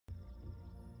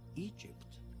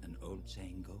Egypt, an old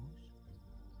saying goes,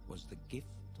 was the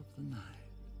gift of the Nile.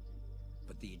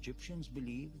 But the Egyptians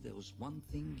believed there was one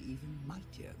thing even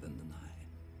mightier than the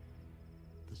Nile: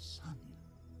 the sun.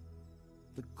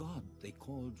 The god they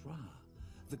called Ra,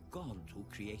 the god who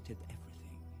created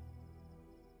everything.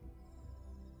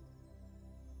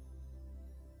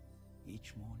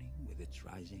 Each morning with its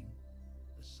rising,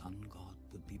 the sun god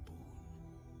would be born.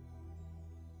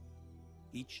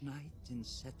 Each night in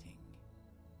setting,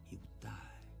 he would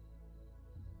die.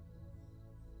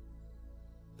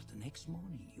 But the next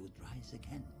morning he would rise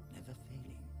again, never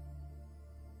failing.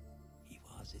 He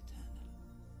was eternal.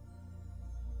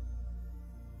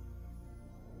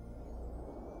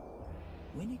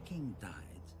 When a king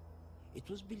died, it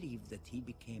was believed that he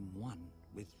became one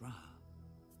with Ra.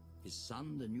 His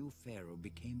son, the new pharaoh,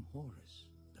 became Horus,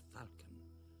 the falcon,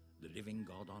 the living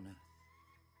god on earth.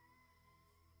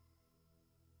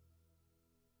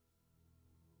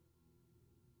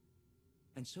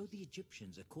 And so the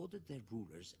Egyptians accorded their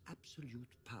rulers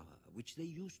absolute power, which they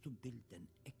used to build an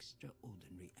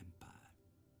extraordinary empire.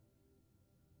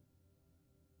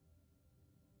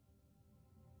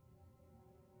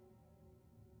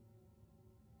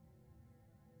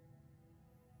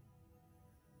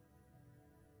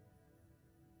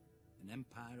 An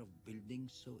empire of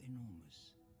buildings so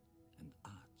enormous and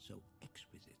art so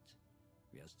exquisite,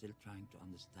 we are still trying to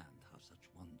understand how such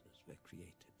wonders were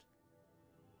created.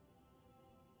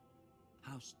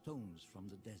 How stones from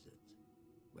the desert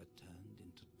were turned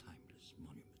into timeless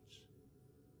monuments.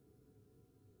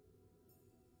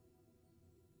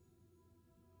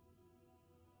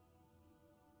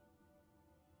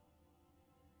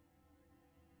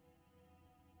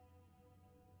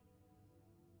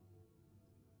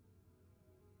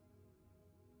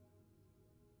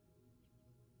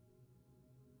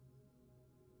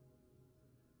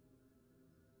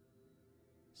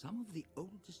 Some of the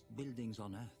oldest buildings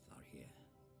on Earth are here,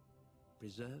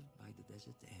 preserved by the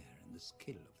desert air and the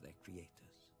skill of their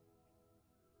creators.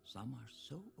 Some are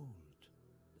so old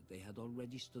that they had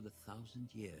already stood 1,000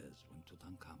 years when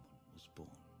Tutankhamun was born.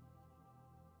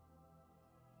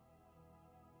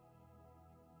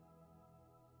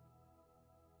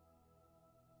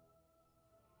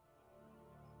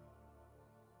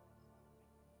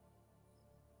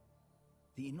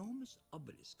 The enormous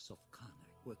obelisks of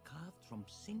Karnak were carved from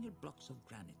single blocks of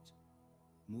granite,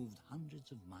 moved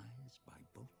hundreds of miles by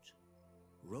boat,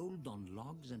 rolled on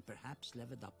logs and perhaps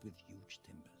levered up with huge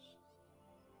timbers.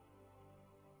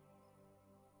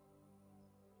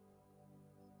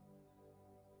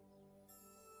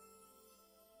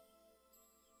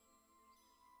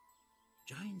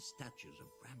 Giant statues of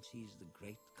Ramses the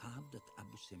Great carved at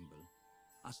Abu Simbel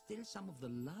are still some of the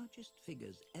largest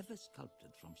figures ever sculpted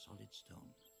from solid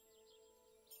stone.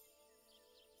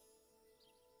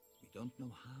 We don't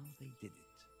know how they did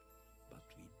it, but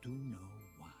we do know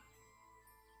why.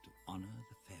 To honor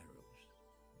the pharaohs,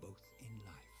 both in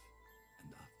life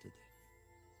and after death.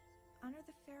 Honor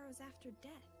the pharaohs after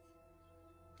death?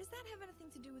 Does that have anything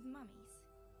to do with mummies?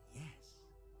 Yes.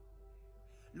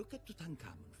 Look at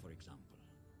Tutankhamun, for example.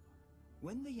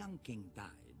 When the young king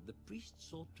died, the priests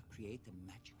sought to create a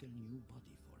magical new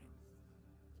body for him.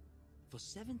 For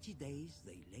 70 days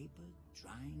they labored,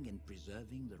 drying and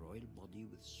preserving the royal body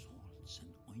with salts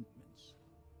and ointments,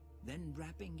 then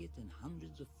wrapping it in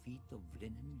hundreds of feet of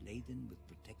linen laden with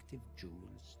protective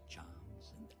jewels,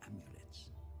 charms, and amulets.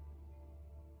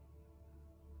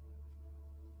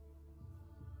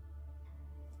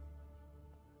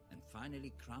 And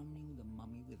finally crowning the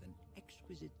mummy with an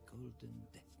exquisite golden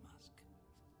death mask.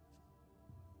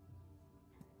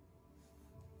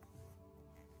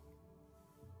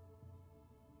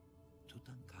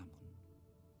 Tutankhamun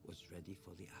was ready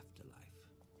for the afterlife.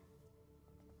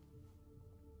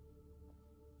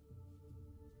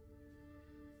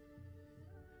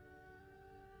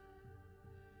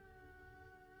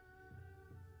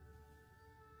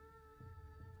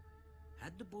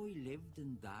 Had the boy lived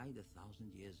and died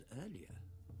 1,000 years earlier,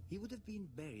 he would have been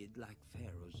buried like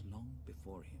pharaohs long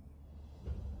before him,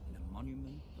 in a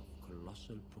monument of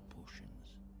colossal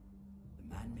proportions, the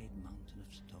man-made mountain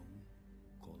of stone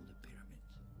called the pyramid.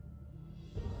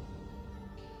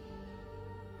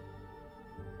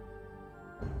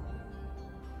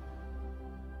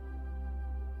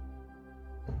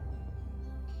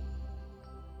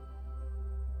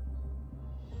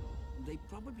 They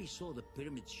probably saw the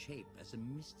pyramid's shape as a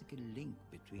mystical link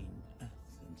between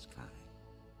earth and sky,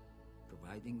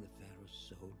 providing the pharaoh's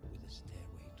soul with a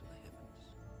stairway to the heavens.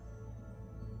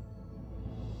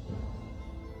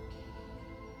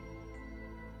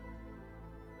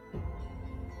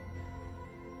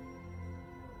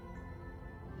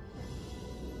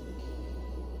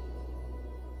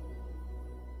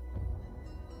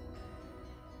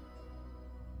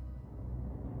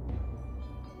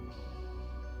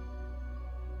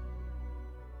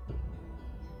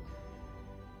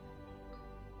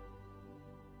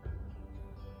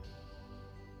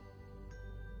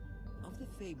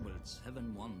 fabled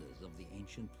seven wonders of the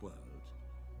ancient world,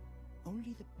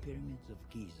 only the pyramids of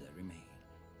Giza remain,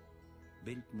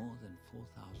 built more than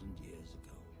 4,000 years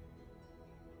ago.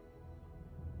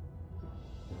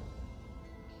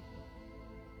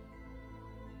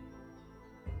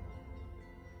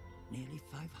 Nearly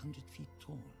 500 feet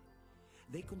tall,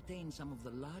 they contain some of the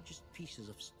largest pieces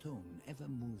of stone ever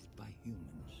moved by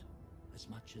humans, as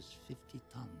much as 50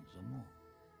 tons or more.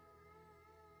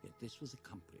 Yet this was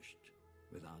accomplished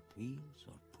without wheels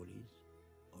or pulleys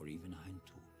or even iron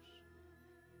tools.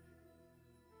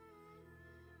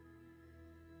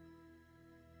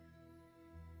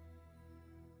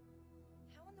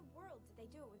 How in the world did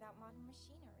they do it without modern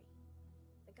machinery?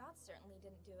 The gods certainly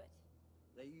didn't do it.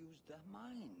 They used their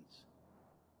minds.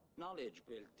 Knowledge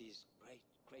built these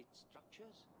great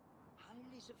structures.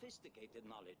 Highly sophisticated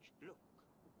knowledge. Look.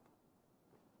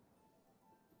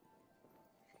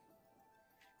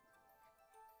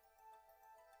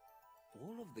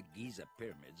 All of the Giza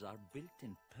pyramids are built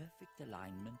in perfect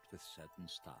alignment with certain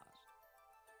stars.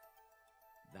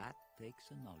 That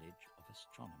takes a knowledge of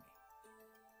astronomy.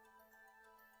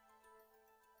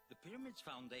 The pyramid's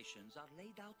foundations are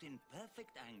laid out in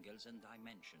perfect angles and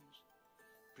dimensions,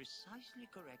 precisely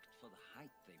correct for the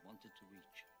height they wanted to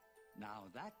reach. Now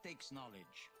that takes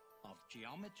knowledge of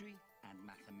geometry and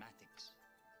mathematics.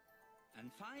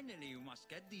 And finally, you must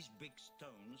get these big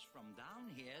stones from down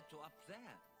here to up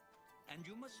there. And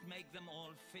you must make them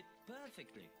all fit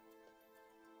perfectly.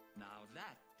 Now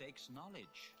that takes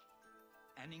knowledge.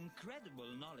 An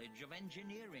incredible knowledge of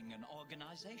engineering and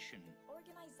organization.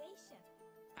 Organization?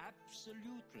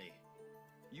 Absolutely.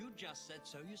 You just said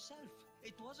so yourself.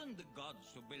 It wasn't the gods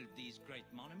who built these great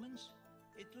monuments.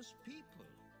 It was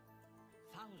people.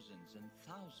 Thousands and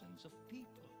thousands of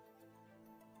people.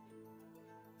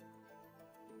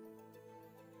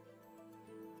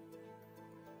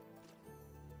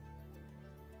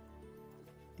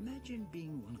 Imagine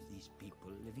being one of these people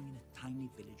living in a tiny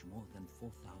village more than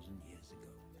 4,000 years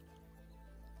ago.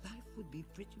 Life would be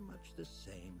pretty much the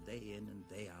same, day in and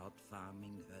day out,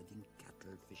 farming, herding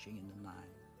cattle, fishing in the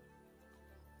Nile.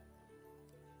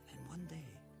 And one day,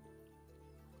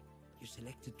 you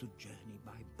selected to journey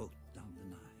by boat down the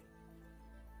Nile.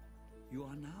 You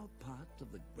are now part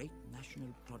of the great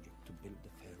national project to build the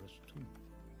pharaoh's tomb.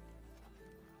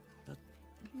 But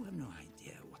you have no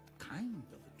idea what kind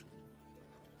of a tomb.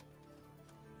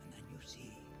 And then you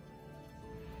see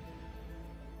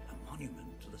a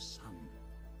monument to the sun,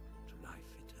 to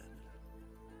life eternal.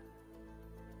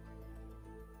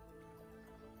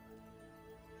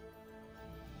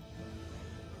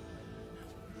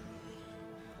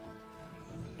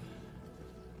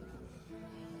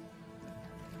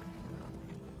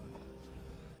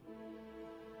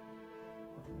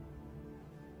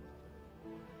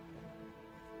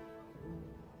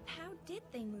 How did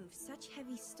they move such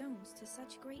heavy stones to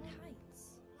such great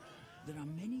heights? There are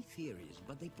many theories,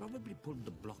 but they probably pulled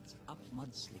the blocks up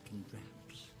mud-slickened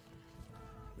ramps.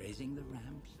 Raising the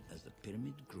ramps as the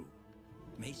pyramid grew,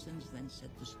 masons then set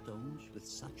the stones with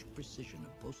such precision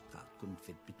a postcard couldn't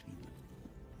fit between them.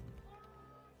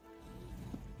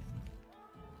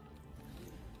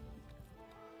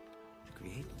 To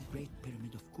create the Great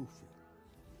Pyramid of Khufu,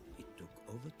 it took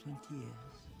over 20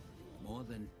 years, more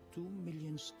than 2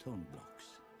 million stone blocks,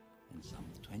 and some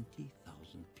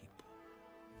 20,000 people.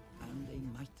 And they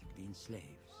might have been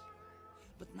slaves.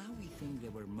 But now we think they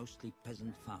were mostly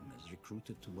peasant farmers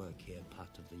recruited to work here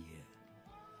part of the year.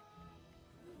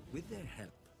 With their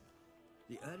help,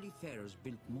 the early pharaohs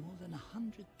built more than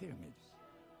 100 pyramids,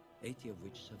 80 of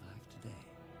which survive today.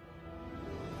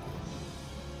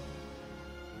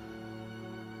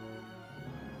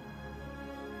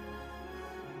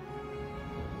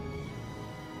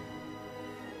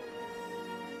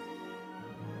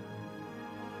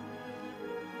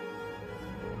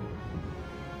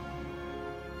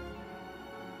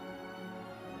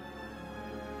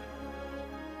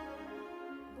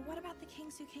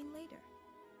 Kings who came later.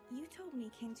 You told me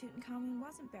King Tutankhamun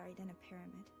wasn't buried in a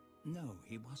pyramid. No,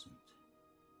 he wasn't.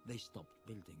 They stopped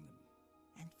building them,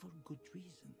 and for good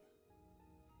reason.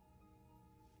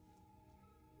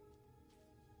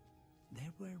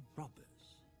 There were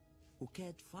robbers who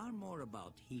cared far more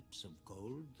about heaps of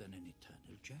gold than an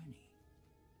eternal journey.